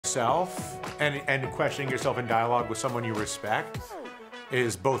yourself and questioning yourself in dialogue with someone you respect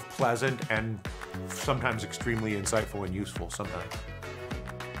is both pleasant and sometimes extremely insightful and useful sometimes.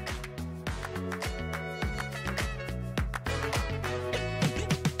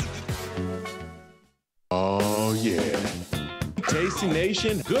 Oh, yeah. Tasty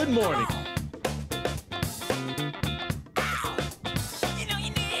Nation, good morning.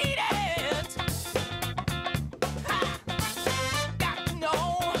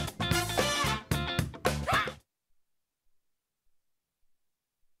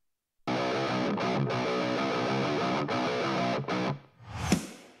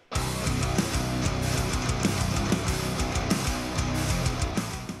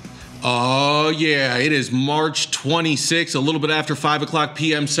 Oh, yeah, it is March 26th, a little bit after 5 o'clock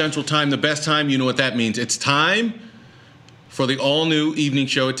p.m. Central Time, the best time. You know what that means. It's time for the all-new evening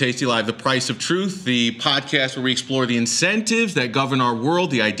show at Tasty Live, The Price of Truth, the podcast where we explore the incentives that govern our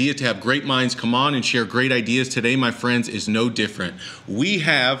world. The idea to have great minds come on and share great ideas today, my friends, is no different. We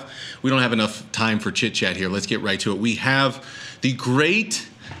don't have enough time for chit-chat here. Let's get right to it. We have the great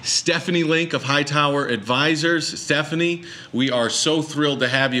Stephanie Link of Hightower Advisors. Stephanie, we are so thrilled to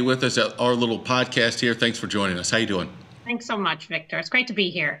have you with us at our little podcast here. Thanks for joining us. How you doing? Thanks so much, Victor. It's great to be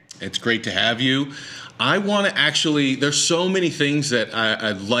here. It's great to have you. I want to actually, there's so many things that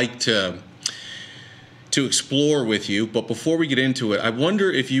I'd like to explore with you, but before we get into it, I wonder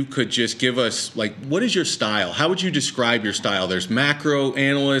if you could just give us, like, what is your style? How would you describe your style? There's macro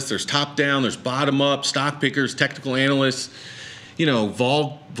analysts, there's top down, there's bottom up, stock pickers, technical analysts, you know,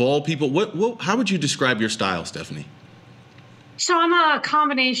 vol people. How would you describe your style, Stephanie? So I'm a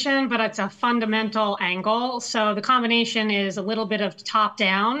combination, but it's a fundamental angle. So the combination is a little bit of top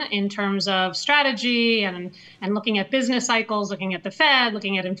down in terms of strategy and looking at business cycles, looking at the Fed,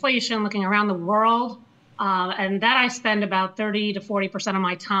 looking at inflation, looking around the world. And that I spend about 30 to 40% of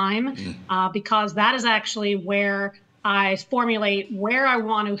my time because that is actually where I formulate where I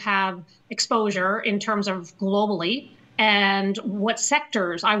want to have exposure in terms of globally, and what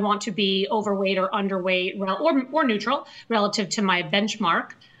sectors I want to be overweight or underweight or neutral relative to my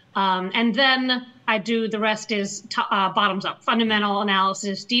benchmark. And then I do the rest is bottoms up, fundamental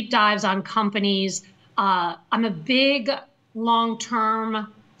analysis, deep dives on companies. I'm a big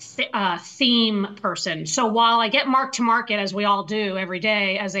long-term theme person. So while I get mark to market, as we all do every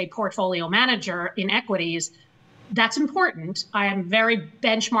day as a portfolio manager in equities, that's important. I am very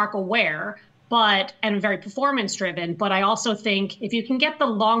benchmark aware, and very performance driven. But I also think if you can get the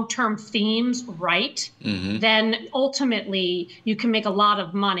long-term themes right, then ultimately you can make a lot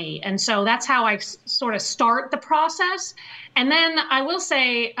of money. And so that's how I sort of start the process. And then I will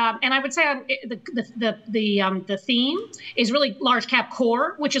say, and I would say the theme is really large cap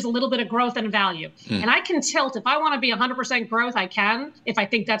core, which is a little bit of growth and value. And I can tilt. If I want to be 100% growth, I can, if I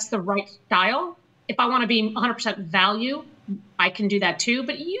think that's the right style. If I want to be 100% value, I can do that too.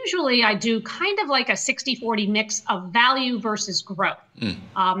 But usually I do kind of like a 60-40 mix of value versus growth.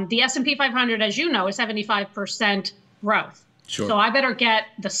 The S&P 500, as you know, is 75% growth. Sure. So I better get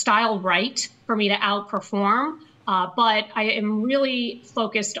the style right for me to outperform. But I am really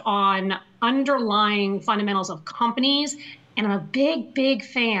focused on underlying fundamentals of companies. And I'm a big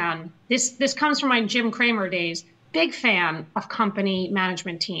fan. This comes from my Jim Cramer days. Big fan of company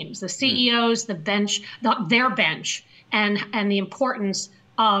management teams, the CEOs, the bench, their bench, and the importance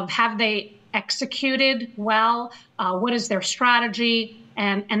of have they executed well, what is their strategy,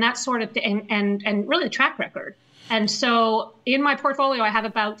 and that sort of thing, and really the track record. And so in my portfolio, I have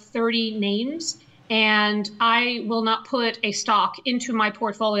about 30 names, and I will not put a stock into my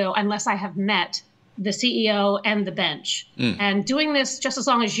portfolio unless I have met the CEO and the bench. And doing this just as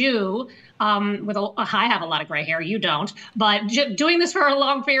long as you, I have a lot of gray hair, you don't, but doing this for a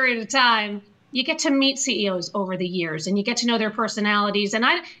long period of time, you get to meet CEOs over the years and you get to know their personalities. And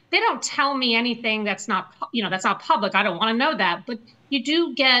they don't tell me anything that's not public. I don't want to know that, but you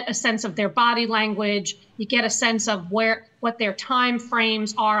do get a sense of their body language. You get a sense of what their time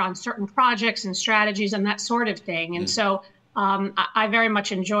frames are on certain projects and strategies and that sort of thing. And so I very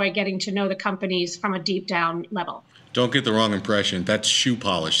much enjoy getting to know the companies from a deep down level. Don't get the wrong impression. That's shoe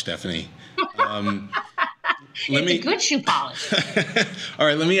polish, Stephanie. It's a good shoe polish. All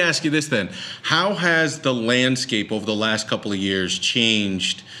right, let me ask you this then. How has the landscape over the last couple of years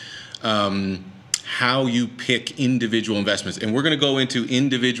changed how you pick individual investments? And we're going to go into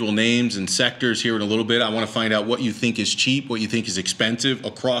individual names and sectors here in a little bit. I want to find out what you think is cheap, what you think is expensive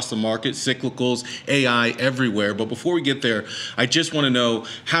across the market, cyclicals, AI, everywhere. But before we get there, I just want to know,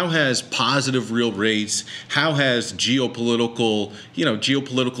 how has positive real rates, how has geopolitical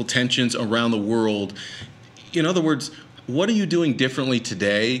tensions around the world, in other words, What are you doing differently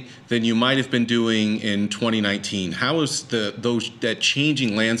today than you might have been doing in 2019? How is that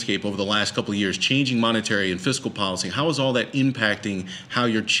changing landscape over the last couple of years, changing monetary and fiscal policy, how is all that impacting how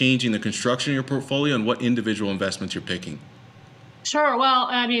you're changing the construction of your portfolio and what individual investments you're picking? Sure. Well,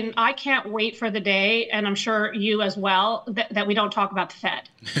 I mean, I can't wait for the day, and I'm sure you as well, that we don't talk about the Fed.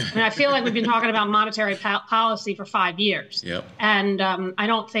 I mean, I feel like we've been talking about monetary policy for 5 years. Yep. And I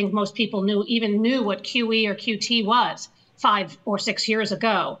don't think most people even knew what QE or QT was 5 or 6 years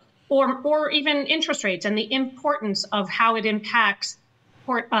ago, or even interest rates and the importance of how it impacts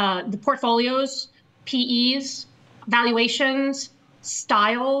the portfolios, PEs, valuations,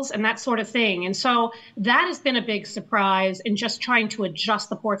 styles, and that sort of thing. And so that has been a big surprise in just trying to adjust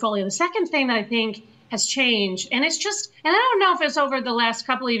the portfolio. The second thing that I think has changed, and it's just, and I don't know if it's over the last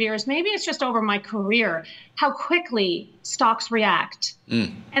couple of years, maybe it's just over my career, how quickly stocks react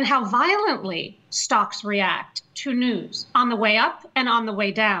and how violently stocks react to news on the way up and on the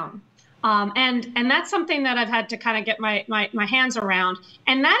way down. And that's something that I've had to kind of get my hands around.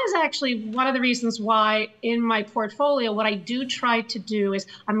 And that is actually one of the reasons why in my portfolio, what I do try to do is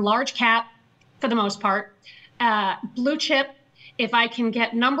I'm large cap for the most part, blue chip. If I can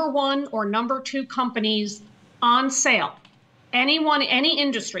get number 1 or number 2 companies on sale, any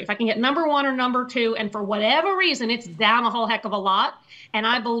industry, if I can get number 1 or number 2, and for whatever reason, it's down a whole heck of a lot. And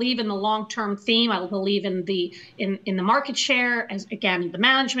I believe in the long-term theme. I believe in the market share, as again, the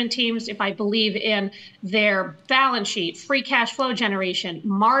management teams. If I believe in their balance sheet, free cash flow generation,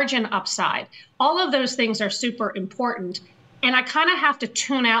 margin upside, all of those things are super important. And I kind of have to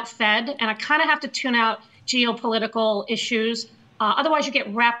tune out Fed, and I kind of have to tune out geopolitical issues. Otherwise, you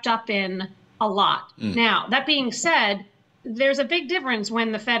get wrapped up in a lot. Now, that being said, there's a big difference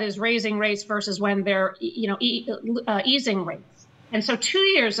when the Fed is raising rates versus when they're easing rates. And so 2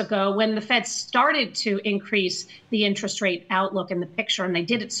 years ago, when the Fed started to increase the interest rate outlook in the picture, and they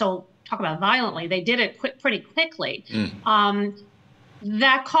did it talk about violently, they did it pretty quickly,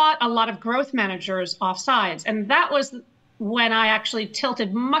 that caught a lot of growth managers off sides. And that was when I actually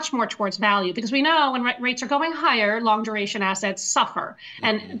tilted much more towards value, because we know when rates are going higher, long duration assets suffer.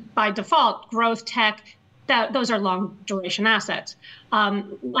 And by default, growth, tech, those are long duration assets.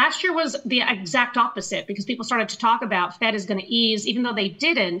 Last year was the exact opposite, because people started to talk about Fed is going to ease, even though they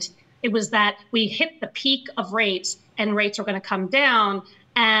didn't. It was that we hit the peak of rates and rates are going to come down,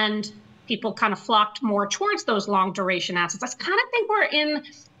 and people kind of flocked more towards those long duration assets. I kind of think we're in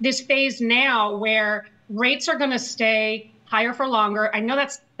this phase now where rates are going to stay higher for longer. I know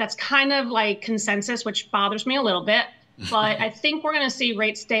that's kind of like consensus, which bothers me a little bit. But I think we're going to see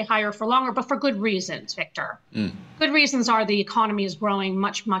rates stay higher for longer, but for good reasons, Victor. Good reasons are the economy is growing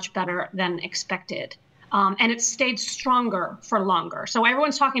much, much better than expected. And it's stayed stronger for longer. So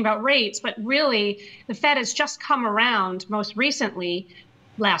everyone's talking about rates, but really the Fed has just come around most recently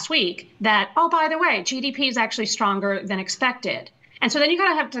last week that, oh, by the way, GDP is actually stronger than expected. And so then you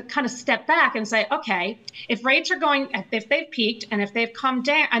gotta have to kind of step back and say, okay, if rates are if they've peaked and if they've come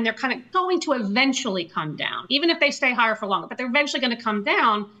down, and they're kind of going to eventually come down, even if they stay higher for longer, but they're eventually going to come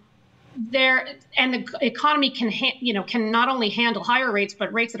down there, and the economy can not only handle higher rates,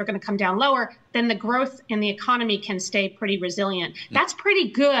 but rates that are going to come down lower, then the growth in the economy can stay pretty resilient. That's pretty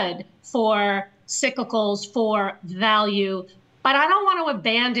good for cyclicals, for value. But I don't want to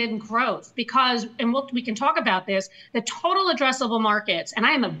abandon growth because, and we can talk about this, the total addressable markets, and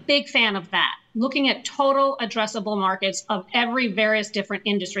I am a big fan of that, looking at total addressable markets of every various different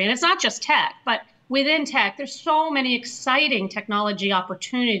industry. And it's not just tech, but within tech, there's so many exciting technology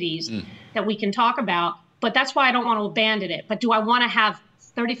opportunities that we can talk about. But that's why I don't want to abandon it. But do I want to have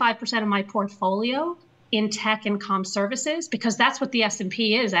 35% of my portfolio in tech and comm services? Because that's what the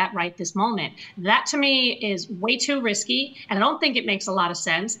S&P is at right this moment. That to me is way too risky, and I don't think it makes a lot of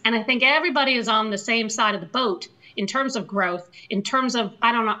sense. And I think everybody is on the same side of the boat in terms of growth, in terms of,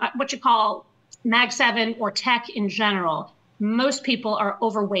 I don't know, what you call Mag 7 or tech in general. Most people are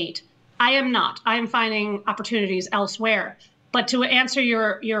overweight. I am not. I am finding opportunities elsewhere. But to answer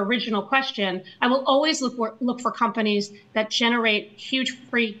your original question, I will always look for companies that generate huge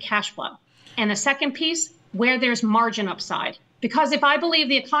free cash flow. And the second piece, where there's margin upside. Because if I believe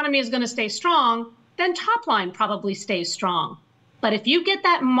the economy is going to stay strong, then top line probably stays strong. But if you get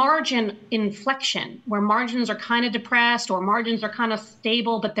that margin inflection, where margins are kind of depressed or margins are kind of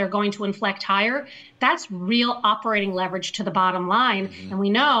stable, but they're going to inflect higher, that's real operating leverage to the bottom line. And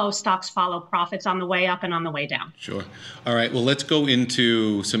we know stocks follow profits on the way up and on the way down. Sure. All right. Well, let's go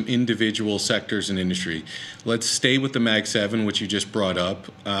into some individual sectors and industry. Let's stay with the Mag 7, which you just brought up.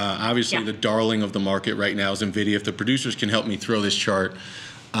 Obviously, the darling of the market right now is NVIDIA. If the producers can help me throw this chart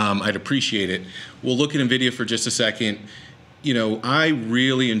I'd appreciate it. We'll look at NVIDIA for just a second. You know, I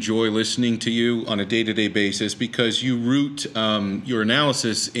really enjoy listening to you on a day-to-day basis because you root your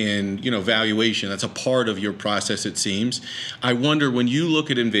analysis in, you know, valuation. That's a part of your process, it seems. I wonder, when you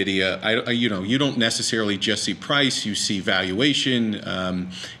look at NVIDIA, you know, you don't necessarily just see price. You see valuation.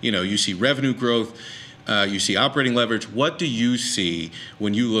 You know, you see revenue growth. You see operating leverage. What do you see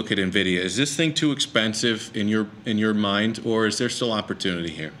when you look at NVIDIA? Is this thing too expensive in your mind, or is there still opportunity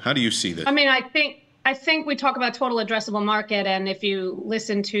here? How do you see this? I mean, I think we talk about total addressable market, and if you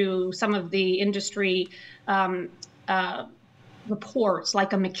listen to some of the industry reports,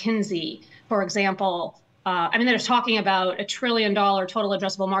 like a McKinsey, for example, I mean, they're talking about $1 trillion total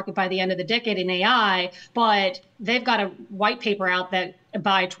addressable market by the end of the decade in AI, but they've got a white paper out that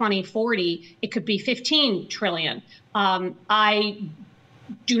by 2040, it could be 15 trillion. I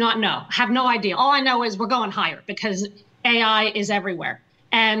do not know, have no idea. All I know is we're going higher because AI is everywhere.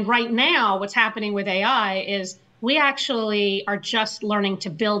 And right now, what's happening with AI is we actually are just learning to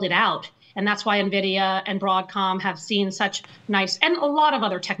build it out. And that's why NVIDIA and Broadcom have seen such nice, and a lot of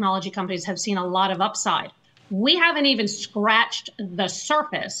other technology companies have seen a lot of upside. We haven't even scratched the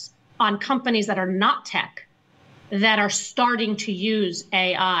surface on companies that are not tech that are starting to use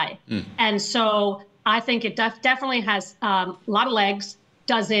AI. And so I think it definitely has a lot of legs.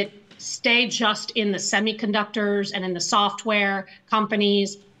 Does it stay just in the semiconductors and in the software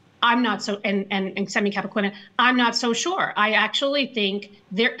companies? I'm not so, and semi-cap equipment, I'm not so sure. I actually think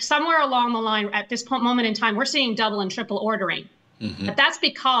there, somewhere along the line at this moment in time, we're seeing double and triple ordering. But that's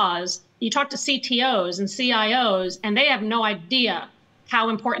because you talk to CTOs and CIOs, and they have no idea how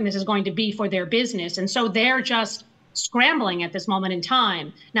important this is going to be for their business. And so they're just scrambling at this moment in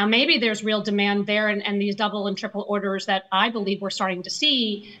time. Now, maybe there's real demand there, and these double and triple orders that I believe we're starting to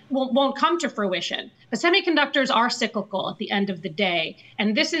see won't come to fruition. But semiconductors are cyclical at the end of the day,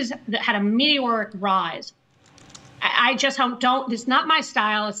 and this has had a meteoric rise. I just don't, it's not my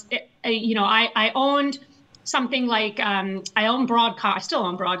style. You know, I owned something like, I own Broadcom, I still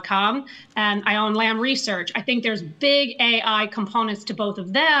own Broadcom, and I own Lam Research. I think there's big AI components to both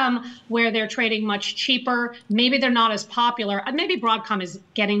of them where they're trading much cheaper. Maybe they're not as popular. Maybe Broadcom is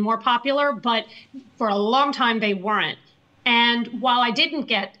getting more popular, but for a long time they weren't. And while I didn't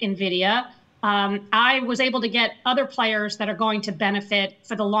get NVIDIA, I was able to get other players that are going to benefit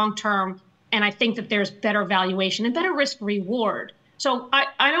for the long term. And I think that there's better valuation and better risk reward. So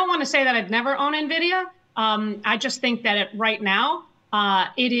I don't want to say that I'd never own NVIDIA. I just think that right now,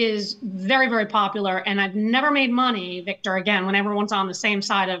 it is very, very popular. And I've never made money, Victor, again, when everyone's on the same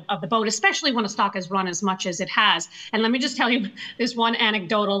side of the boat, especially when a stock has run as much as it has. And let me just tell you this one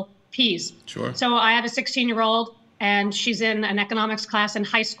anecdotal piece. Sure. So I have a 16-year-old, and she's in an economics class in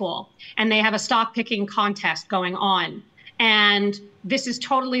high school, and they have a stock picking contest going on. And this is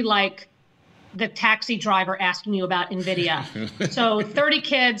totally like the taxi driver asking you about NVIDIA. So 30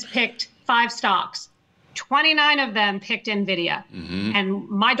 kids picked 5 stocks. 29 of them picked NVIDIA. And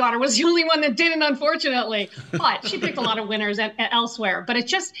my daughter was the only one that didn't, unfortunately. But she picked a lot of winners elsewhere. But it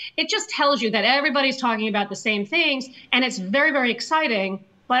just tells you that everybody's talking about the same things, and it's very, very exciting.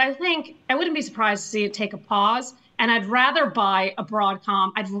 But I think I wouldn't be surprised to see it take a pause. And I'd rather buy a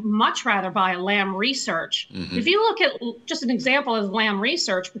Broadcom. I'd much rather buy a Lam Research. If you look at just an example of Lam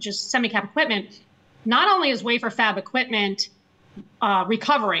Research, which is semi-cap equipment, not only is wafer fab equipment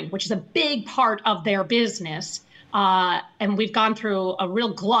recovering, which is a big part of their business, and we've gone through a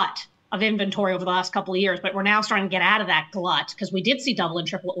real glut of inventory over the last couple of years, but we're now starting to get out of that glut because we did see double and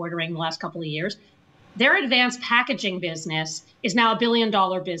triple ordering the last couple of years. Their advanced packaging business is now $1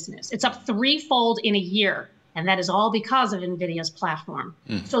 billion business. It's up 3-fold in a year. And that is all because of NVIDIA's platform.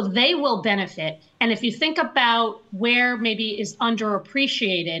 So they will benefit. And if you think about where maybe is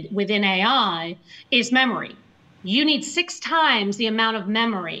underappreciated within AI is memory. You need 6 times the amount of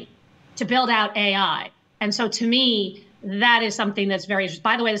memory to build out AI. And so to me, that is something that's very,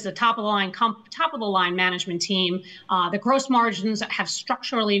 by the way, this is a top of the line management team. The gross margins have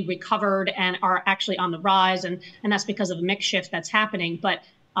structurally recovered and are actually on the rise. And that's because of a mix shift that's happening. But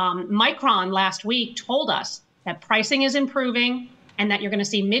Micron last week told us that pricing is improving and that you're going to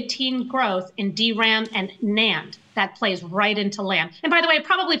see mid-teen growth in DRAM and NAND. That plays right into Lam. And by the way, it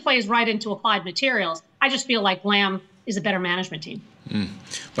probably plays right into Applied Materials. I just feel like Lam is a better management team.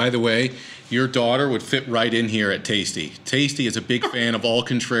 By the way, your daughter would fit right in here at Tasty. Tasty is a big fan of all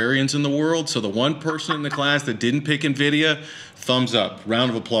contrarians in the world. So the one person in the class that didn't pick NVIDIA, thumbs up,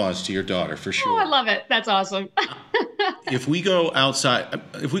 round of applause to your daughter for sure. Oh, I love it. That's awesome. If we go outside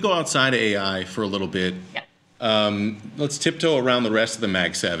of AI for a little bit, Let's tiptoe around the rest of the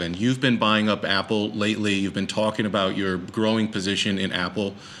Mag 7. You've been buying up Apple lately. You've been talking about your growing position in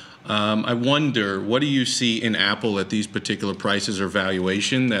Apple. I wonder, what do you see in Apple at these particular prices or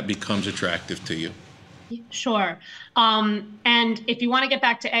valuation that becomes attractive to you? Sure. And if you want to get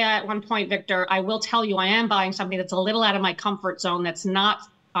back to AI at one point, Victor, I will tell you I am buying something that's a little out of my comfort zone, that's not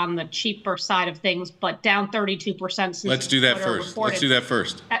on the cheaper side of things, but down 32% since Let's do that first. reported. Let's do that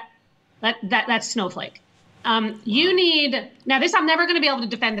first. That's Snowflake. You need, now this, I'm never going to be able to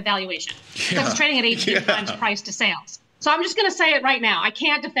defend the valuation because it's trading at 18 times price to sales. So I'm just going to say it right now. I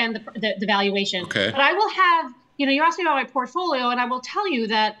can't defend the valuation. Okay. But I will have, you asked me about my portfolio, and I will tell you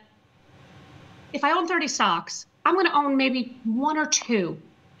that if I own 30 stocks, I'm going to own maybe one or two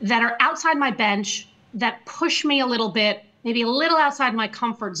that are outside my bench, that push me a little bit, maybe a little outside my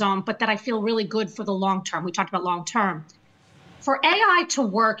comfort zone, but that I feel really good for the long term. We talked about long term. For AI to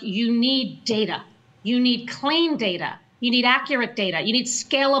work, you need data. You need clean data. You need accurate data. You need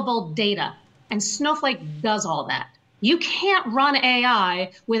scalable data. And Snowflake does all that. You can't run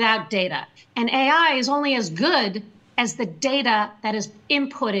AI without data. And AI is only as good as the data that is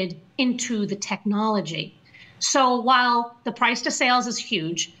inputted into the technology. So while the price to sales is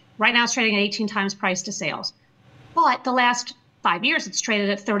huge, right now it's trading at 18 times price to sales. But the last 5 years, it's traded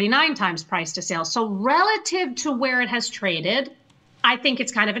at 39 times price to sales. So relative to where it has traded, I think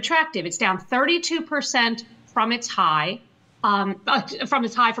it's kind of attractive. It's down 32% from its high, from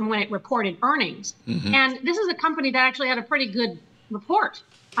when it reported earnings. Mm-hmm. And this is a company that actually had a pretty good report.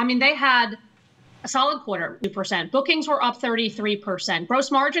 I mean, they had a solid quarter, 2%. Bookings were up 33%.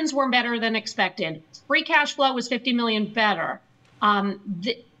 Gross margins were better than expected. Free cash flow was $50 million better.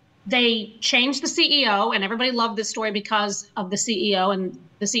 They changed the CEO, and everybody loved this story because of the CEO, and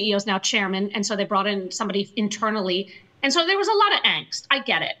the CEO is now chairman. And so they brought in somebody internally. And so there was a lot of angst. I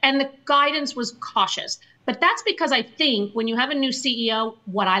get it. And the guidance was cautious. But that's because I think when you have a new CEO,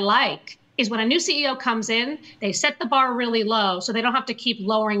 what I like is when a new CEO comes in, they set the bar really low so they don't have to keep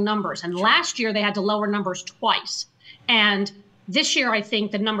lowering numbers. And last year they had to lower numbers twice. And this year, I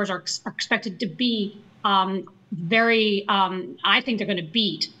think the numbers are expected to be I think they're going to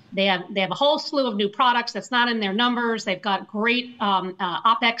beat. They have a whole slew of new products that's not in their numbers. They've got great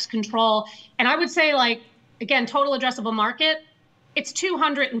OpEx control. And I would say, like, again, total addressable market, it's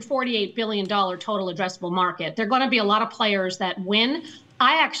 $248 billion total addressable market. There are going to be a lot of players that win.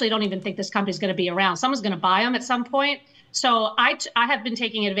 I actually don't even think this company is going to be around. Someone's going to buy them at some point. So I have been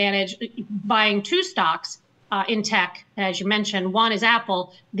taking advantage, buying two stocks in tech, as you mentioned. One is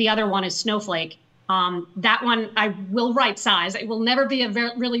Apple. The other one is Snowflake. That one I will right size. It will never be a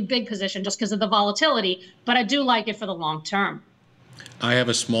really big position just because of the volatility, but I do like it for the long term. I have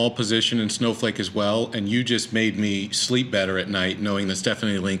a small position in Snowflake as well, and you just made me sleep better at night knowing that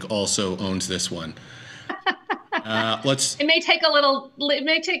Stephanie Link also owns this one. It may take a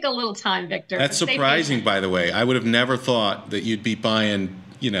little time, Victor. That's surprising, by the way. I would have never thought that you'd be buying,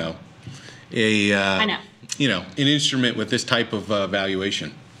 an instrument with this type of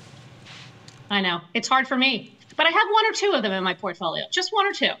valuation. I know. It's hard for me. But I have one or two of them in my portfolio. Just one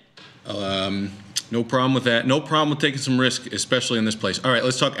or two. No problem with that. No problem with taking some risk, especially in this place. All right,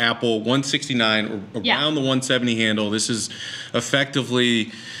 let's talk Apple. 169, around the 170 handle. This is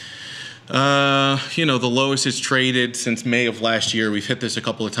effectively, the lowest it's traded since May of last year. We've hit this a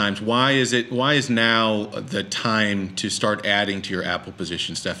couple of times. Why is now the time to start adding to your Apple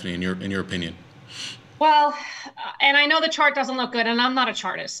position, Stephanie, in your opinion? Well, and I know the chart doesn't look good, and I'm not a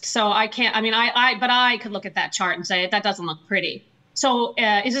chartist, so I can't. I mean, but I could look at that chart and say that doesn't look pretty. So,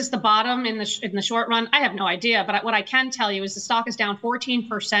 is this the bottom in the short run? I have no idea. But what I can tell you is the stock is down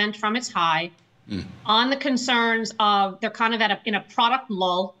 14% from its high, on the concerns of they're kind of in a product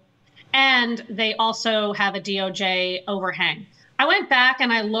lull, and they also have a DOJ overhang. I went back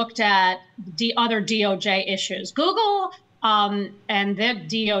and I looked at other DOJ issues. Google. And the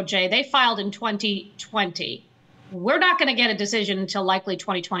DOJ, they filed in 2020. We're not going to get a decision until likely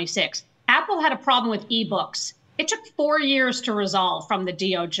 2026. Apple had a problem with ebooks. It took 4 years to resolve from the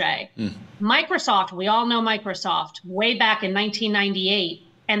DOJ. Microsoft, we all know Microsoft, way back in 1998,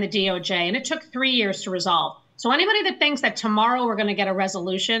 and the DOJ, and it took 3 years to resolve. So anybody that thinks that tomorrow we're going to get a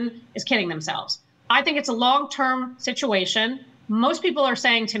resolution is kidding themselves. I think it's a long-term situation. Most people are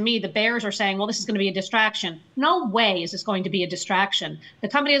saying to me, the bears are saying, well, this is going to be a distraction. No way is this going to be a distraction. The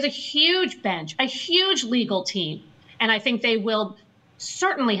company has a huge bench, a huge legal team, and I think they will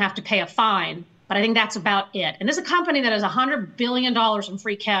certainly have to pay a fine, but I think that's about it. And this is a company that has $100 billion in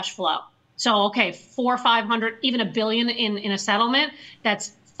free cash flow. So, okay, 400, 500, even $1 billion in a settlement,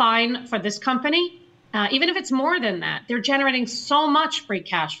 that's fine for this company. Even if it's more than that, they're generating so much free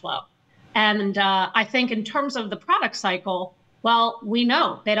cash flow. And I think in terms of the product cycle, well, we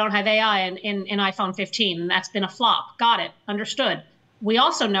know they don't have AI in iPhone 15, and that's been a flop. Got it. Understood. We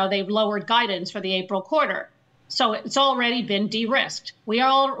also know they've lowered guidance for the April quarter. So it's already been de-risked. We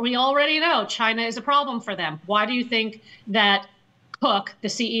already know China is a problem for them. Why do you think that Cook, the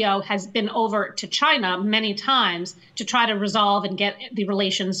CEO, has been over to China many times to try to resolve and get the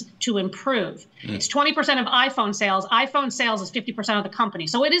relations to improve? It's 20% of iPhone sales. iPhone sales is 50% of the company.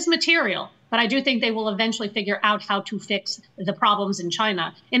 So it is material, but I do think they will eventually figure out how to fix the problems in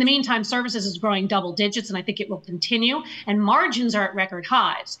China. In the meantime, services is growing double digits, and I think it will continue, and margins are at record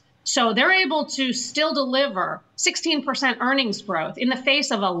highs. So they're able to still deliver 16% earnings growth in the face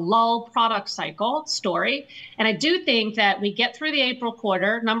of a lull product cycle story. And I do think that we get through the April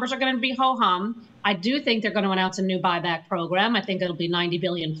quarter, numbers are going to be ho-hum. I do think they're going to announce a new buyback program. I think it'll be 90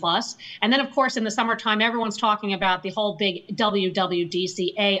 billion plus. And then, of course, in the summertime, everyone's talking about the whole big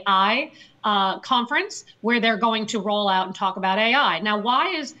WWDC AI conference where they're going to roll out and talk about AI. Now,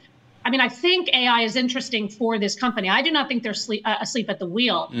 I think AI is interesting for this company. I do not think they're asleep at the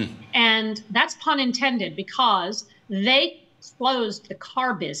wheel. And that's pun intended, because they closed the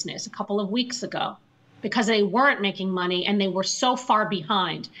car business a couple of weeks ago because they weren't making money and they were so far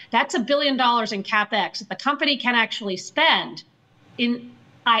behind. That's $1 billion in CapEx that the company can actually spend in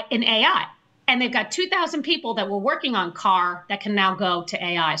AI. And they've got 2,000 people that were working on car that can now go to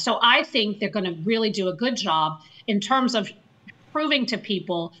AI. So I think they're going to really do a good job in terms of proving to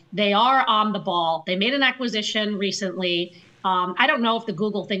people they are on the ball. They made an acquisition recently. I don't know if the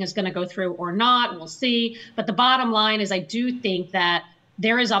Google thing is going to go through or not. We'll see. But the bottom line is I do think that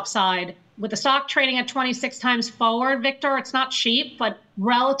there is upside. With the stock trading at 26 times forward, Victor, it's not cheap, but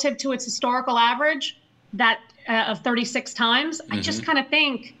relative to its historical average of 36 times, I just kind of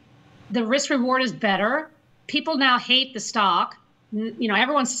think the risk reward is better. People now hate the stock.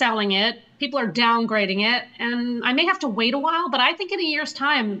 Everyone's selling it. People are downgrading it. And I may have to wait a while, but I think in a year's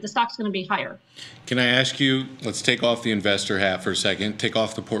time, the stock's going to be higher. Can I ask you, let's take off the investor hat for a second, take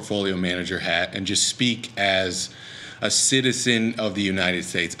off the portfolio manager hat, and just speak as a citizen of the United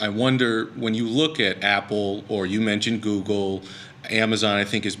States. I wonder, when you look at Apple, or you mentioned Google, Amazon, I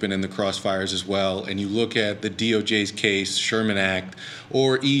think, has been in the crossfires as well, and you look at the DOJ's case, Sherman Act,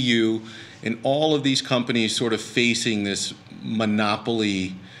 or EU, and all of these companies sort of facing this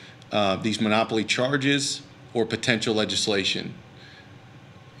monopoly, these monopoly charges or potential legislation.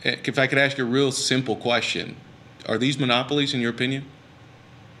 If I could ask you a real simple question, are these monopolies in your opinion?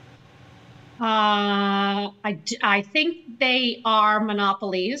 I think they are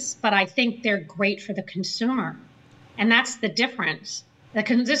monopolies, but I think they're great for the consumer. And that's the difference.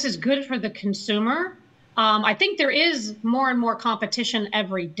 This is good for the consumer. I think there is more and more competition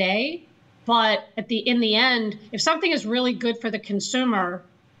every day. But in the end, if something is really good for the consumer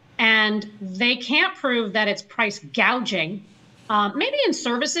and they can't prove that it's price gouging, maybe in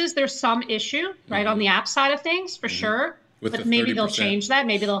services there's some issue, right, on the app side of things, for sure. But maybe they'll change that.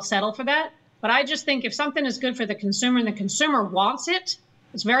 Maybe they'll settle for that. But I just think if something is good for the consumer and the consumer wants it,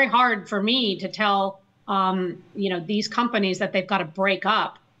 it's very hard for me to tell these companies that they've got to break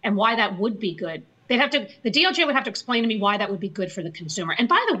up and why that would be good. The DOJ would have to explain to me why that would be good for the consumer. And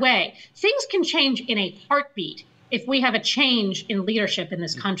by the way, things can change in a heartbeat if we have a change in leadership in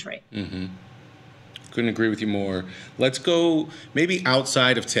this country. Couldn't agree with you more. Let's go maybe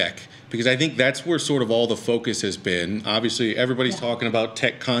outside of tech, because I think that's where sort of all the focus has been. Obviously, everybody's talking about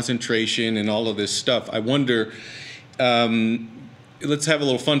tech concentration and all of this stuff. I wonder, let's have a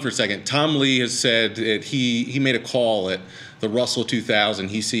little fun for a second. Tom Lee has said that he made a call at the Russell 2000.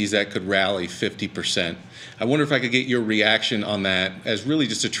 He sees that could rally 50%. I wonder if I could get your reaction on that as really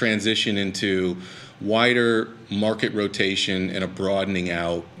just a transition into wider market rotation and a broadening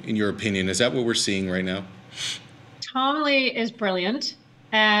out, in your opinion. Is that what we're seeing right now? Tom Lee is brilliant,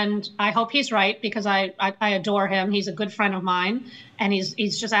 and I hope he's right, because I adore him. He's a good friend of mine, and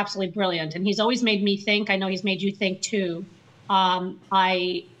he's just absolutely brilliant. And he's always made me think. I know he's made you think too.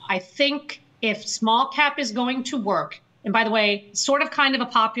 I think if small cap is going to work, and by the way, sort of kind of a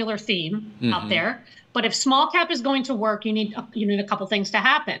popular theme out there, but if small cap is going to work, you need a couple things to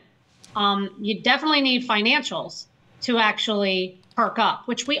happen. You definitely need financials to actually perk up,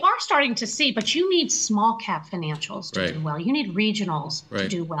 which we are starting to see, but you need small cap financials to do well. You need regionals to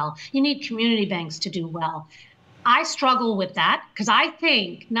do well. You need community banks to do well. I struggle with that because I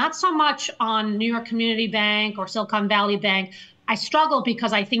think not so much on New York Community Bank or Silicon Valley Bank. I struggle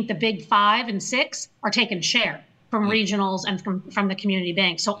because I think the big 5 and 6 are taking share from regionals and from the community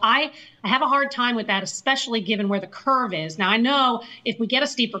bank. So I have a hard time with that, especially given where the curve is. Now, I know if we get a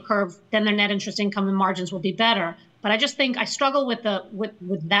steeper curve, then their net interest income and margins will be better. But I just think I struggle with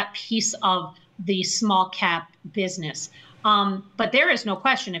that piece of the small cap business. But there is no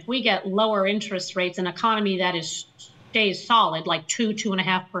question, if we get lower interest rates, an economy that stays solid, like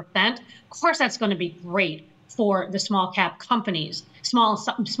 2.5%, of course that's going to be great for the small cap companies, small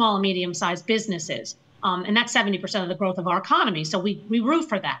and medium sized businesses. And that's 70% of the growth of our economy. So we root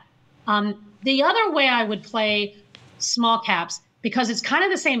for that. The other way I would play small caps, because it's kind of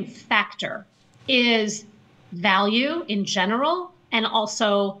the same factor, is value in general and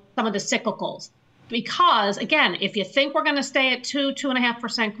also some of the cyclicals. Because again, if you think we're going to stay at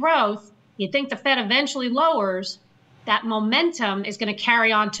 2.5% growth, you think the Fed eventually lowers, that momentum is going to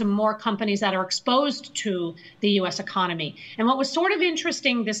carry on to more companies that are exposed to the U.S. economy. And what was sort of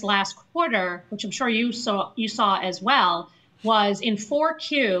interesting this last quarter, which I'm sure you saw as well, was in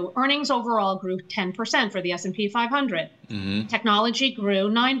 4Q, earnings overall grew 10% for the S&P 500. Mm-hmm. Technology grew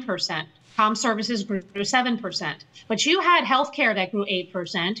 9%. Comm services grew 7%. But you had healthcare that grew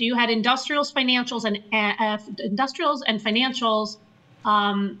 8%. You had industrials, financials, and financials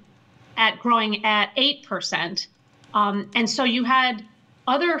growing at 8%. And so you had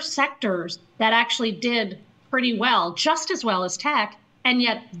other sectors that actually did pretty well, just as well as tech, and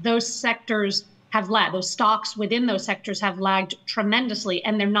yet those sectors have lagged. Those stocks within those sectors have lagged tremendously,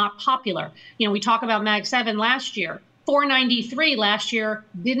 and they're not popular. You know, we talk about Mag 7 last year. 493 last year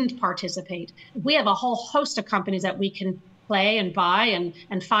didn't participate. We have a whole host of companies that we can play and buy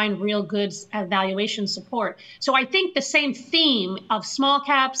and find real good valuation support. So I think the same theme of small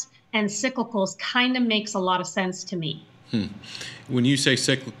caps and cyclicals kind of makes a lot of sense to me. When you say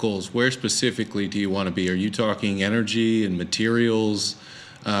cyclicals, where specifically do you want to be? Are you talking energy and materials,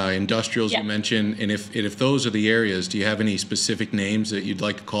 industrials, you mentioned? And if those are the areas, do you have any specific names that you'd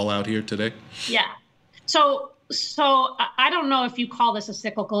like to call out here today? Yeah. So I don't know if you call this a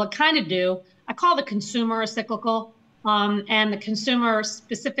cyclical. I kind of do. I call the consumer a cyclical, and the consumer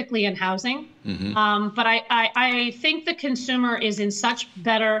specifically in housing. Mm-hmm. But I think the consumer is in such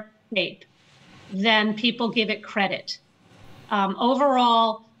better shape than people give it credit.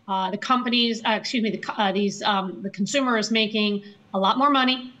 Overall, the companies, the consumer is making a lot more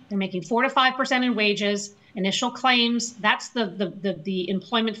money. They're making 4 to 5% in wages. Initial claims, that's the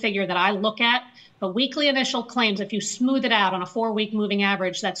employment figure that I look at. But weekly initial claims, if you smooth it out on a 4-week moving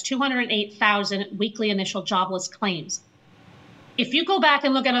average, that's 208,000 weekly initial jobless claims. If you go back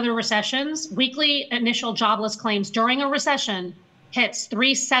and look at other recessions, weekly initial jobless claims during a recession hits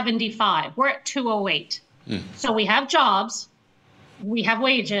 375. We're at 208. So we have jobs, we have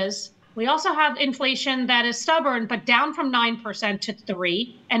wages, we also have inflation that is stubborn, but down from 9% to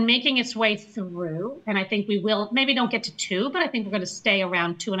 3% and making its way through. And I think we will, maybe don't get to 2, but I think we're going to stay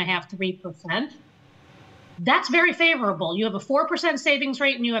around 2.5%, 3%. That's very favorable. You have a 4% savings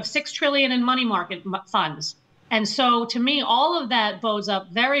rate and you have $6 trillion in money market funds. And so to me, all of that bodes up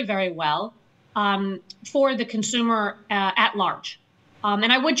very, very well for the consumer at large.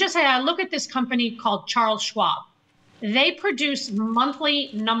 And I would just say, I look at this company called Charles Schwab. They produce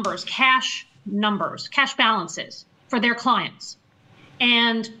monthly numbers, cash balances for their clients.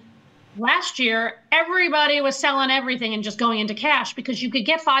 And last year, everybody was selling everything and just going into cash because you could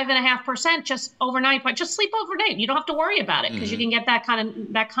get 5.5% just overnight. But just sleep overnight. You don't have to worry about it because you can get that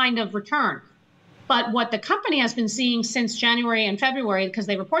kind of return. But what the company has been seeing since January and February, because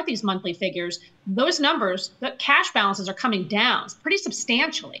they report these monthly figures, those numbers, the cash balances are coming down pretty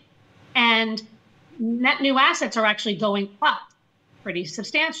substantially. And net new assets are actually going up pretty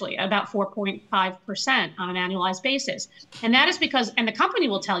substantially, about 4.5% on an annualized basis. And that is because, and the company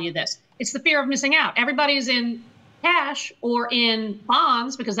will tell you this, it's the fear of missing out. Everybody's in cash or in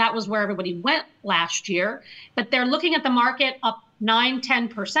bonds because that was where everybody went last year. But they're looking at the market up 9,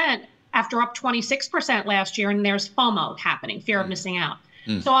 10% after up 26% last year. And there's FOMO happening, fear of missing out.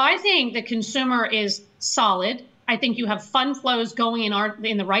 So I think the consumer is solid. I think you have fund flows going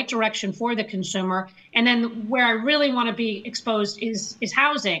in the right direction for the consumer. And then where I really want to be exposed is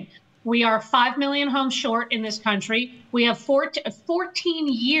housing. We are 5 million homes short in this country. We have 14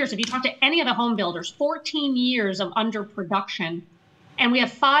 years, if you talk to any of the home builders, 14 years of underproduction. And we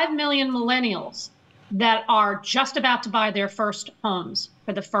have 5 million millennials that are just about to buy their first homes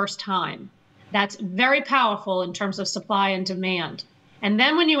for the first time. That's very powerful in terms of supply and demand. And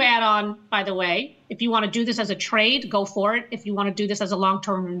then when you add on, by the way, if you want to do this as a trade, go for it. If you want to do this as a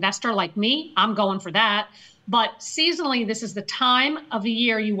long-term investor like me, I'm going for that. But seasonally, this is the time of the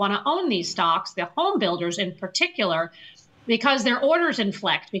year you want to own these stocks, the home builders in particular, because their orders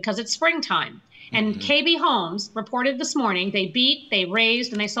inflect, because it's springtime. And KB Homes reported this morning, they beat, they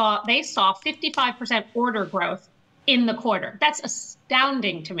raised, and they saw 55% order growth in the quarter. That's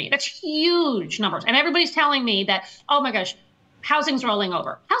astounding to me. That's huge numbers. And everybody's telling me that, oh my gosh, housing's rolling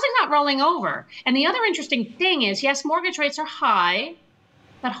over. Housing's not rolling over. And the other interesting thing is, yes, mortgage rates are high,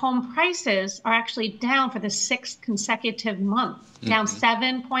 but home prices are actually down for the sixth consecutive month, down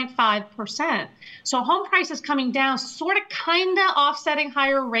 7.5%. So home prices coming down, sort of kind of offsetting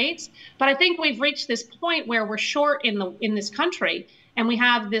higher rates. But I think we've reached this point where we're short in this country, and we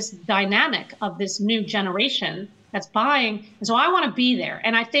have this dynamic of this new generation that's buying. And so I want to be there.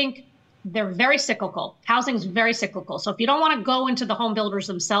 And I think they're very cyclical. Housing is very cyclical. So if you don't want to go into the home builders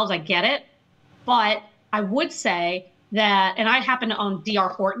themselves, I get it. But I would say that, and I happen to own D.R.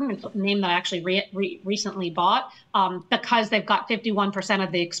 Horton, a name that I actually recently bought, because they've got 51%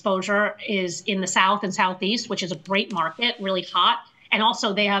 of the exposure is in the South and Southeast, which is a great market, really hot. And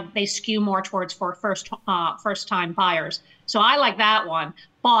also they skew more towards for first time buyers. So I like that one.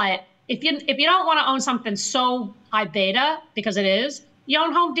 But if you don't want to own something so high beta, because it is, you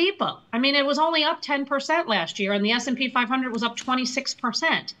own Home Depot. I mean, it was only up 10% last year, and the S&P 500 was up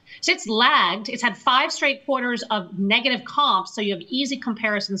 26%. So it's lagged. It's had 5 straight quarters of negative comps, so you have easy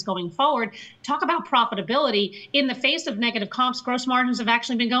comparisons going forward. Talk about profitability. In the face of negative comps, gross margins have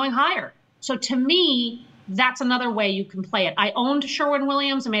actually been going higher. So to me, that's another way you can play it. I owned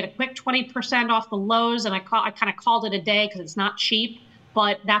Sherwin-Williams. I made a quick 20% off the lows, and I kind of called it a day because it's not cheap.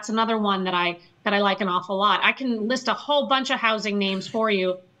 But that's another one that I like an awful lot. I can list a whole bunch of housing names for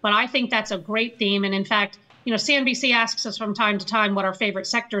you, but I think that's a great theme. And in fact, CNBC asks us from time to time what our favorite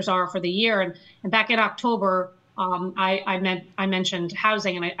sectors are for the year. And back in October, I mentioned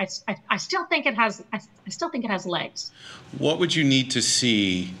housing, and I still think it has legs. What would you need to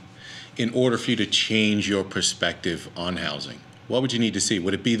see in order for you to change your perspective on housing? What would you need to see?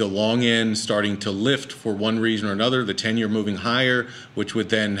 Would it be the long end starting to lift for one reason or another, the 10-year moving higher, which would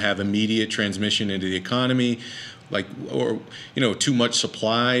then have immediate transmission into the economy, or too much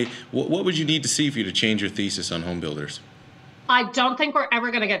supply? What would you need to see for you to change your thesis on home builders? I don't think we're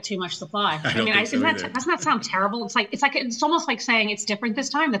ever going to get too much supply. Doesn't that sound terrible? It's almost like saying it's different this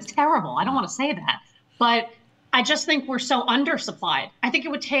time. That's terrible. I don't want to say that, but I just think we're so undersupplied. I think it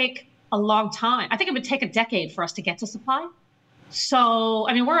would take a long time. I think it would take a decade for us to get to supply. So,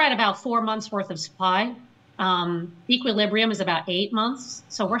 I mean, we're at about 4 months worth of supply. Equilibrium is about 8 months.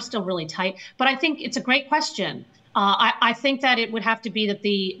 So we're still really tight. But I think it's a great question. I think that it would have to be that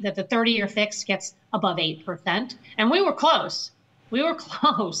the 30-year fix gets above 8%. And we were close. But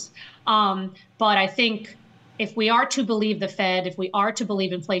I think if we are to believe the Fed, if we are to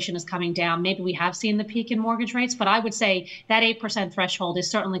believe inflation is coming down, maybe we have seen the peak in mortgage rates. But I would say that 8% threshold is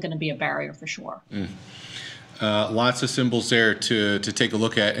certainly going to be a barrier for sure. Lots of symbols there to take a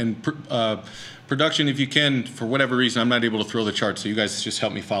look at. And production, if you can, for whatever reason, I'm not able to throw the chart, so you guys just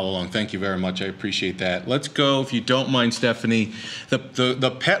help me follow along. Thank you very much. I appreciate that. Let's go, if you don't mind, Stephanie.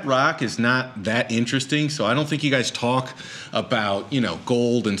 The pet rock is not that interesting, so I don't think you guys talk about,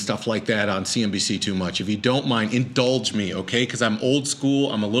 gold and stuff like that on CNBC too much. If you don't mind, indulge me, okay? Because I'm old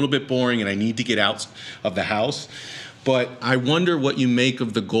school, I'm a little bit boring, and I need to get out of the house. But I wonder what you make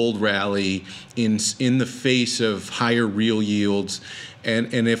of the gold rally in the face of higher real yields.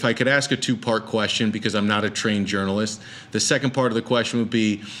 And if I could ask a two-part question, because I'm not a trained journalist, the second part of the question would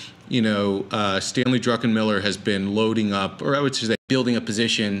be, Stanley Druckenmiller has been loading up, or I would say building a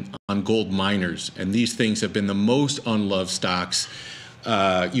position on gold miners. And these things have been the most unloved stocks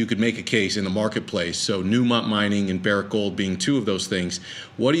you could make a case in the marketplace. So Newmont Mining and Barrick Gold being two of those things.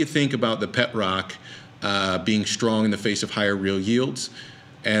 What do you think about the pet rock being strong in the face of higher real yields?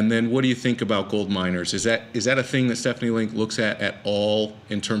 And then what do you think about gold miners? Is that a thing that Stephanie Link looks at all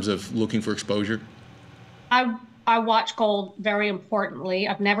in terms of looking for exposure? I watch gold very importantly.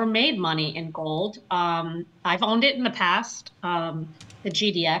 I've never made money in gold. I've owned it in the past, the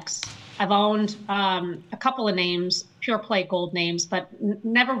GDX. I've owned a couple of names, pure play gold names, but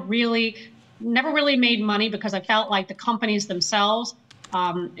never really made money because I felt like the companies themselves,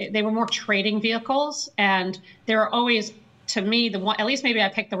 they were more trading vehicles, and there are always, to me, at least maybe I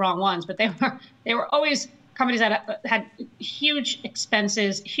picked the wrong ones, but they were always companies that had huge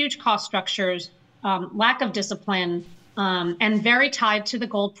expenses, huge cost structures, lack of discipline, and very tied to the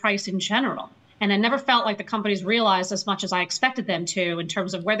gold price in general. And I never felt like the companies realized as much as I expected them to in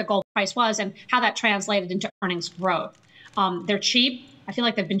terms of where the gold price was and how that translated into earnings growth. They're cheap. I feel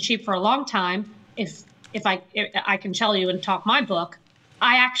like they've been cheap for a long time. If I can tell you and talk my book,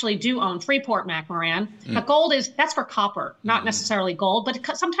 I actually do own Freeport-McMoRan. But gold that's for copper, not necessarily gold,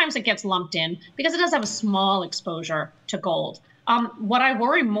 but sometimes it gets lumped in because it does have a small exposure to gold. What I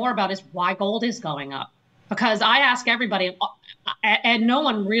worry more about is why gold is going up, because I ask everybody and no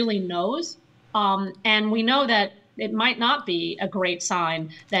one really knows. And we know that it might not be a great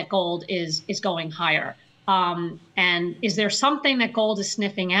sign that gold is going higher. And is there something that gold is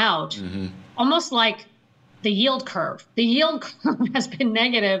sniffing out? Almost like the yield curve. The yield curve has been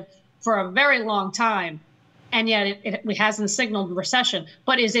negative for a very long time, and yet it hasn't signaled recession.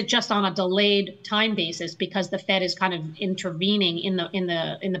 But is it just on a delayed time basis because the Fed is kind of intervening in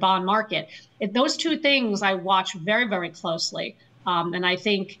the bond market? Those two things I watch very, very closely, and I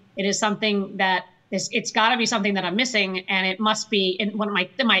think it is something that it's got to be something that I'm missing, and it must be. And one of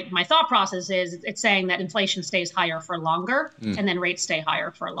my thought process is it's saying that inflation stays higher for longer, and then rates stay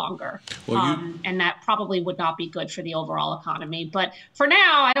higher for longer, and that probably would not be good for the overall economy. But for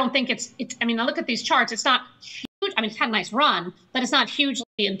now, I don't think it's. I mean, I look at these charts; it's not huge. I mean, it's had a nice run, but it's not hugely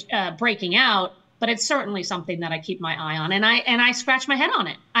breaking out. But it's certainly something that I keep my eye on, and I scratch my head on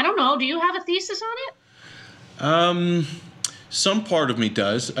it. I don't know. Do you have a thesis on it? Some part of me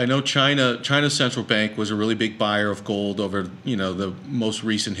does. I know China's central bank was a really big buyer of gold over, the most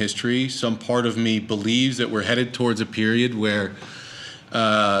recent history. Some part of me believes that we're headed towards a period where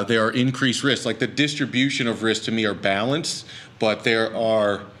there are increased risks. Like the distribution of risk to me are balanced, but there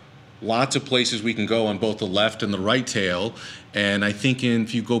are lots of places we can go on both the left and the right tail. And I think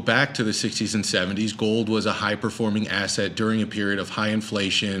if you go back to the 60s and 70s, gold was a high-performing asset during a period of high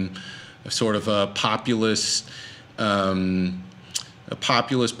inflation, sort of a populist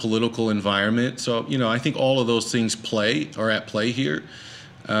political environment. So, I think all of those things are at play here.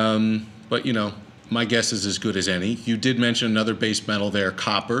 But, my guess is as good as any. You did mention another base metal there,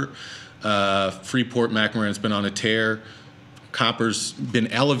 copper. Freeport-McMoRan's been on a tear. Copper's been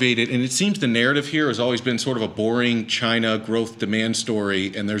elevated, and it seems the narrative here has always been sort of a boring China growth demand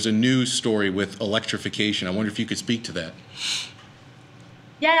story, and there's a new story with electrification. I wonder if you could speak to that.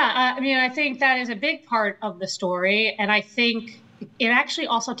 Yeah, I mean, I think that is a big part of the story. And I think it actually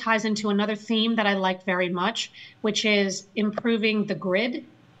also ties into another theme that I like very much, which is improving the grid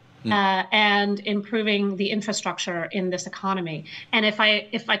and improving the infrastructure in this economy. And if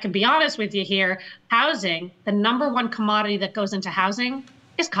I can be honest with you here, housing, the number one commodity that goes into housing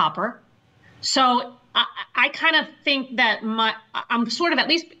is copper. So I kind of think that I'm sort of, at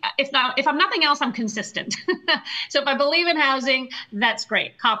least if I'm nothing else, I'm consistent. So if I believe in housing, that's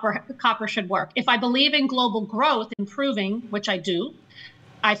great. Copper should work. If I believe in global growth improving, which I do,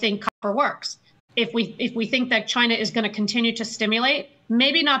 I think copper works. If we think that China is going to continue to stimulate,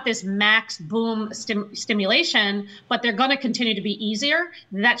 maybe not this max boom stimulation, but they're going to continue to be easier,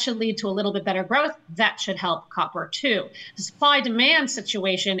 that should lead to a little bit better growth. That should help copper too. The supply-demand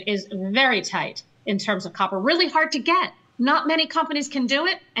situation is very tight in terms of copper, really hard to get. Not many companies can do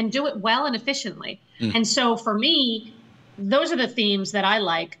it and do it well and efficiently. And so for me, those are the themes that I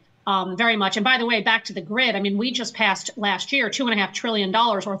like very much. And by the way, back to the grid, I mean, we just passed last year $2.5 trillion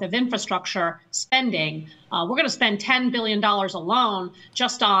worth of infrastructure spending. We're going to spend $10 billion alone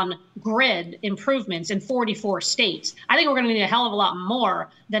just on grid improvements in 44 states. I think we're going to need a hell of a lot more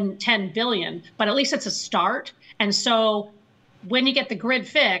than 10 billion, but at least it's a start. And so when you get the grid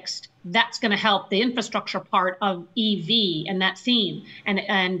fixed, that's going to help the infrastructure part of EV and that theme,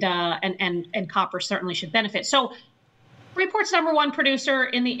 and copper certainly should benefit. So Freeport's number one producer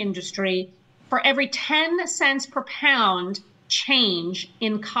in the industry. For every 10 cents per pound change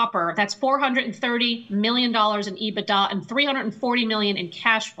in copper, that's $430 million in EBITDA and $340 million in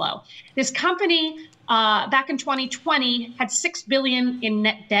cash flow. This company back in 2020 had $6 billion in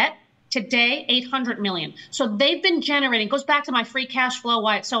net debt. Today, $800 million. So they've been generating, goes back to my free cash flow,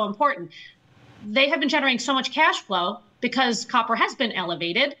 why it's so important. They have been generating so much cash flow because copper has been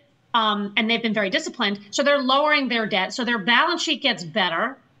elevated, and they've been very disciplined. So they're lowering their debt. So their balance sheet gets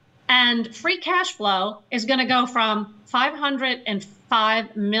better, and free cash flow is going to go from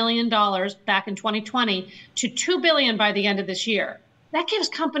 $505 million back in 2020 to $2 billion by the end of this year. That gives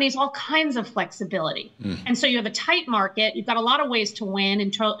companies all kinds of flexibility. And so you have a tight market. You've got a lot of ways to win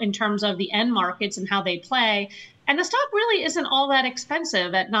in terms of the end markets and how they play. And the stock really isn't all that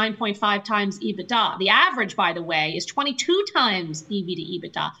expensive at 9.5 times EBITDA. The average, by the way, is 22 times EV to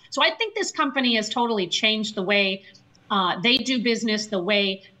EBITDA. So I think this company has totally changed the way they do business, the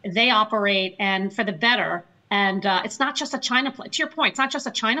way they operate, and for the better. And it's not just a China play. To your point, it's not just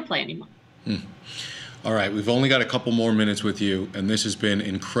a China play anymore. All right, we've only got a couple more minutes with you, and this has been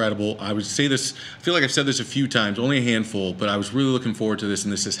incredible. I would say this, I feel like I've said this a few times, only a handful, but I was really looking forward to this,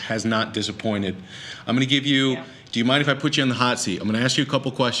 and this has not disappointed. I'm going to give you, do you mind if I put you in the hot seat? I'm going to ask you a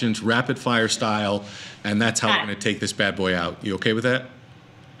couple questions, rapid fire style, and that's how we're going to take this bad boy out. You okay with that?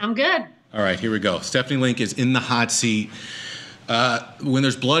 I'm good. All right, here we go. Stephanie Link is in the hot seat. When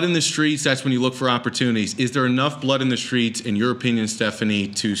there's blood in the streets, that's when you look for opportunities. Is there enough blood in the streets, in your opinion, Stephanie,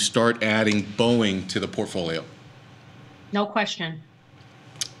 to start adding Boeing to the portfolio? No question.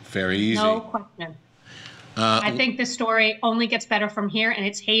 Very easy. No question. I think this story only gets better from here, and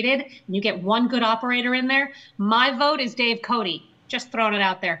it's hated. And you get one good operator in there. My vote is Dave Cody. Just throwing it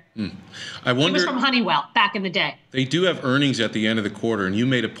out there. I wonder, he was from Honeywell back in the day. They do have earnings at the end of the quarter, and you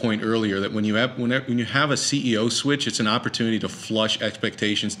made a point earlier that when you have a CEO switch, it's an opportunity to flush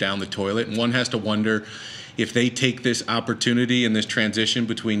expectations down the toilet, and one has to wonder if they take this opportunity and this transition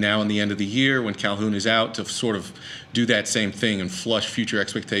between now and the end of the year when Calhoun is out to sort of do that same thing and flush future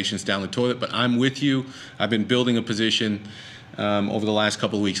expectations down the toilet. But I'm with you. I've been building a position over the last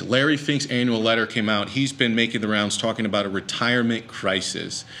couple of weeks. Larry Fink's annual letter came out. He's been making the rounds talking about a retirement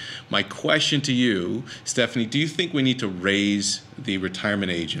crisis. My question to you, Stephanie, do you think we need to raise the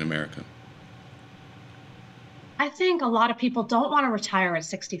retirement age in America? I think a lot of people don't want to retire at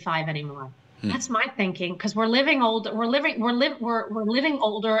 65 anymore. That's my thinking, because we're living older. We're living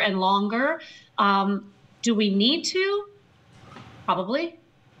older and longer. Do we need to? Probably,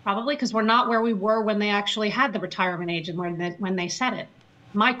 because we're not where we were when they actually had the retirement age and when they set it.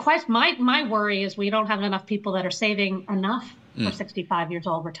 My worry is we don't have enough people that are saving enough for 65 years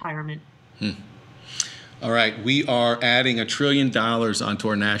old retirement. All right, we are adding $1 trillion onto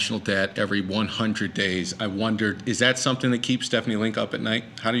our national debt every 100 days. I wondered, is that something that keeps Stephanie Link up at night?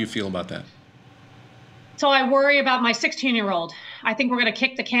 How do you feel about that? So I worry about my 16-year-old. I think we're going to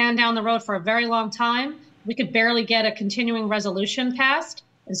kick the can down the road for a very long time. We could barely get a continuing resolution passed.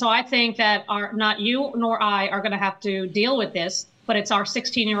 And so I think that not you nor I are going to have to deal with this, but it's our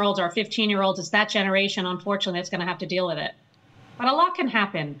 16-year-olds, our 15-year-olds, it's that generation, unfortunately, that's going to have to deal with it. But a lot can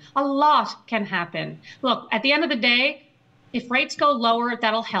happen. A lot can happen. Look, at the end of the day, if rates go lower,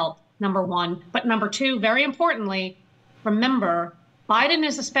 that'll help, number one. But number two, very importantly, remember, Biden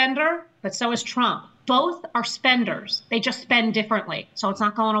is a spender, but so is Trump. Both are spenders. They just spend differently. So it's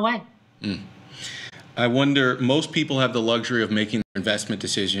not going away. I wonder, most people have the luxury of making their investment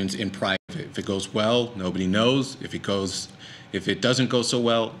decisions in private. If it goes well, nobody knows. If it doesn't go so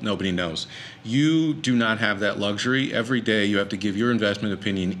well, nobody knows. You do not have that luxury. Every day you have to give your investment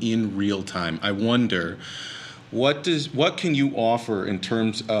opinion in real time. I wonder, what can you offer in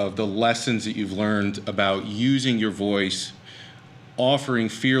terms of the lessons that you've learned about using your voice, offering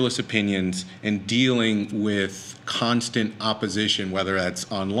fearless opinions, and dealing with constant opposition, whether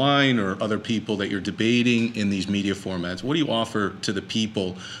that's online or other people that you're debating in these media formats? What do you offer to the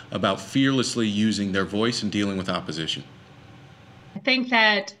people about fearlessly using their voice and dealing with opposition? I think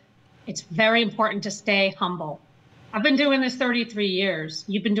that it's very important to stay humble. I've been doing this 33 years.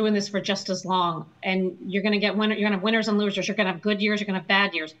 You've been doing this for just as long, and you're going to you're going to have winners and losers. You're going to have good years. You're going to have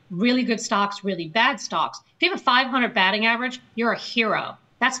bad years. Really good stocks, really bad stocks. If you have a 500 batting average, you're a hero.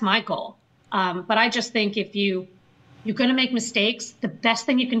 That's my goal. But I just think if you're going to make mistakes, the best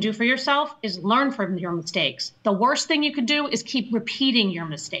thing you can do for yourself is learn from your mistakes. The worst thing you can do is keep repeating your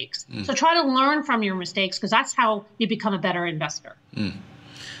mistakes. So try to learn from your mistakes, because that's how you become a better investor.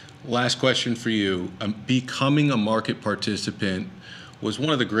 Last question for you. Becoming a market participant was one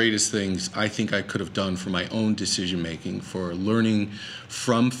of the greatest things I think I could have done for my own decision making, for learning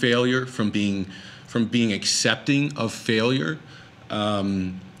from failure, from being accepting of failure,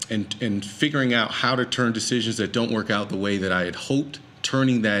 and figuring out how to turn decisions that don't work out the way that I had hoped,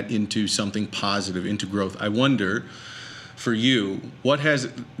 turning that into something positive, into growth. I wonder, for you, what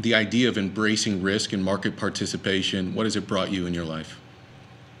has the idea of embracing risk and market participation, what has it brought you in your life?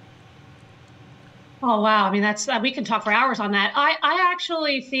 Oh, wow. I mean, that's we can talk for hours on that. I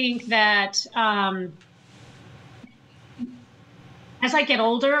actually think that as I get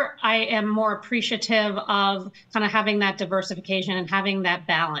older, I am more appreciative of kind of having that diversification and having that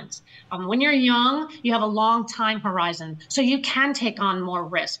balance. When you're young, you have a long time horizon, so you can take on more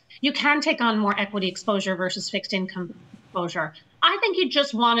risk. You can take on more equity exposure versus fixed income exposure. I think you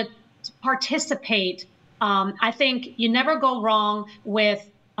just want to participate. I think you never go wrong with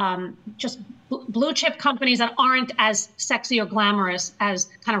just blue chip companies that aren't as sexy or glamorous as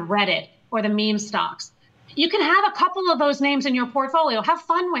kind of Reddit or the meme stocks. You can have a couple of those names in your portfolio. Have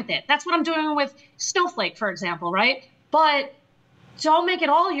fun with it. That's what I'm doing with Snowflake, for example, right? But don't make it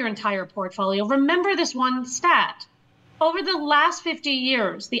all your entire portfolio. Remember this one stat. Over the last 50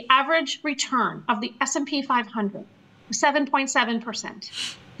 years, the average return of the S&P 500 was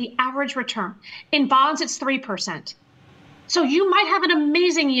 7.7%. The average return. In bonds, it's 3%. So you might have an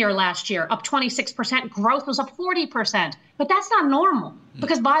amazing year last year, up 26%. Growth was up 40%. But that's not normal.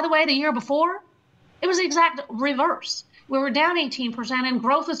 Because, by the way, the year before, it was the exact reverse. We were down 18% and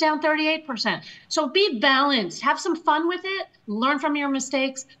growth was down 38%. So be balanced. Have some fun with it. Learn from your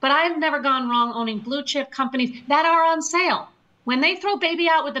mistakes. But I've never gone wrong owning blue chip companies that are on sale. When they throw baby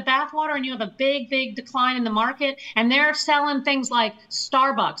out with the bathwater and you have a big decline in the market, and they're selling things like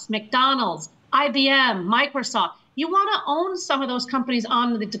Starbucks, McDonald's, IBM, Microsoft, you want to own some of those companies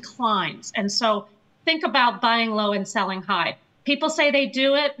on the declines. And so think about buying low and selling high. People say they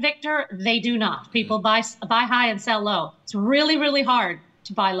do it, Victor. They do not. People buy high and sell low. It's really hard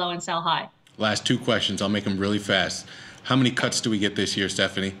to buy low and sell high. Last two questions. I'll make them really fast. How many cuts do we get this year,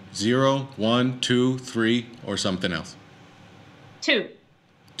 Stephanie? 0, 1, 2, 3, or something else? 2.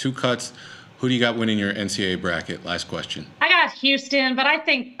 2 cuts. Who do you got winning your NCAA bracket? Last question. I got Houston, but I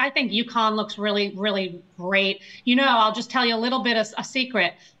think UConn looks really great. You know, I'll just tell you a little bit of a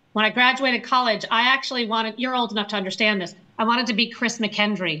secret. When I graduated college, I actually wanted, you're old enough to understand this, I wanted to be Chris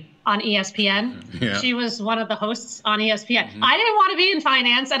McKendry on ESPN. Yeah. She was one of the hosts on ESPN. Mm-hmm. I didn't want to be in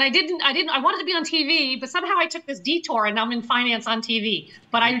finance, and I wanted to be on TV, but somehow I took this detour and I'm in finance on TV.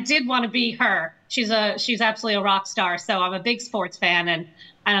 But I did want to be her. She's absolutely a rock star. So I'm a big sports fan, and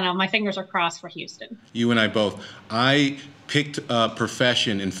I don't know, my fingers are crossed for Houston. You and I both. I picked a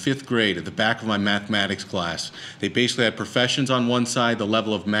profession in 5th grade at the back of my mathematics class. They basically had professions on one side, the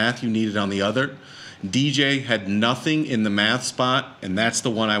level of math you needed on the other. DJ had nothing in the math spot, and that's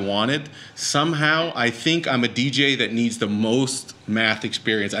the one I wanted. Somehow, I think I'm a DJ that needs the most math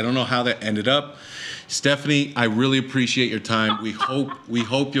experience. I don't know how that ended up. Stephanie, I really appreciate your time. We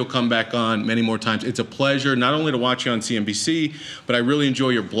hope you'll come back on many more times. It's a pleasure not only to watch you on CNBC, but I really enjoy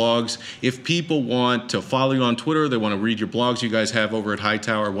your blogs. If people want to follow you on Twitter, they want to read your blogs you guys have over at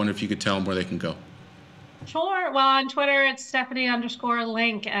Hightower, I wonder if you could tell them where they can go. Sure. Well, on Twitter, it's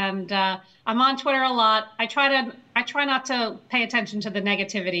Stephanie_Link, and I'm on Twitter a lot. I try not to pay attention to the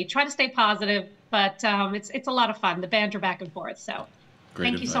negativity. Try to stay positive, but it's a lot of fun. The banter back and forth. So,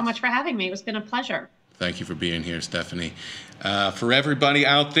 thank you so much for having me. It's been a pleasure. Thank you for being here, Stephanie. For everybody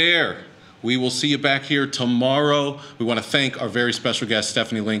out there, we will see you back here tomorrow. We want to thank our very special guest,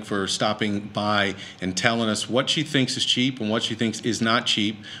 Stephanie Link, for stopping by and telling us what she thinks is cheap and what she thinks is not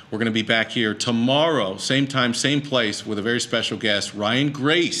cheap. We're going to be back here tomorrow, same time, same place, with a very special guest, Ryan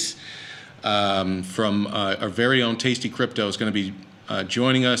Grace, from our very own Tasty Crypto, is going to be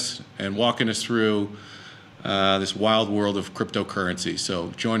joining us and walking us through this wild world of cryptocurrency.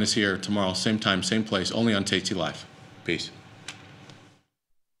 So join us here tomorrow, same time, same place, only on Tasty Live. Peace.